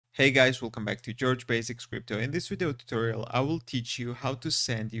Hey guys, welcome back to George Basics Crypto. In this video tutorial, I will teach you how to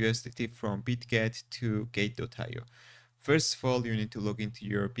send USDT from Bitget to Gate.io. First of all, you need to log into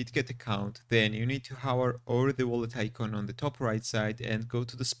your Bitget account. Then you need to hover over the wallet icon on the top right side and go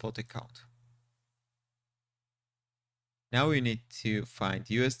to the spot account. Now you need to find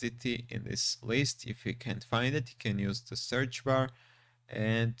USDT in this list. If you can't find it, you can use the search bar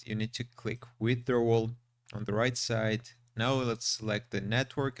and you need to click withdrawal on the right side. Now let's select the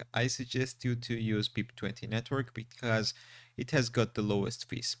network. I suggest you to use BIP20 network because it has got the lowest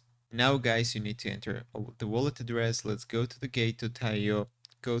fees. Now guys, you need to enter the wallet address. Let's go to the Gate.io,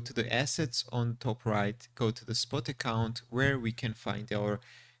 go to the assets on top right, go to the spot account where we can find our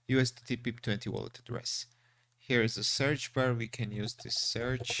USDT BIP20 wallet address. Here is the search bar. We can use this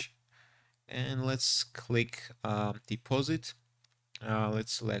search and let's click deposit.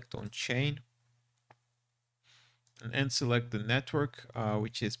 Let's select on chain and select the network,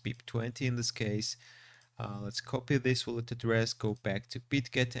 which is BIP20 in this case. Let's copy this wallet address, go back to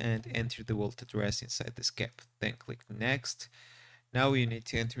Bitget and enter the wallet address inside this cap. Then click next. Now you need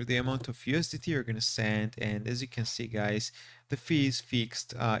to enter the amount of USDT you're going to send, and as you can see guys, the fee is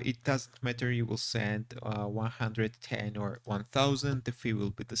fixed. It doesn't matter you will send 110 or 1000, the fee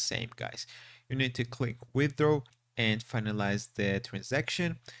will be the same guys. You need to click withdraw and finalize the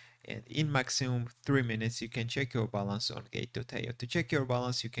transaction, and in maximum 3 minutes you can check your balance on Gate.io. To check your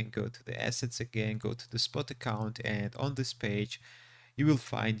balance, you can go to the assets again, go to the spot account, and on this page you will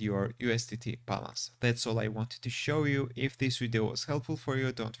find your USDT balance. That's all I wanted to show you. If this video was helpful for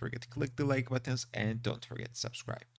you, don't forget to click the like buttons and don't forget to subscribe.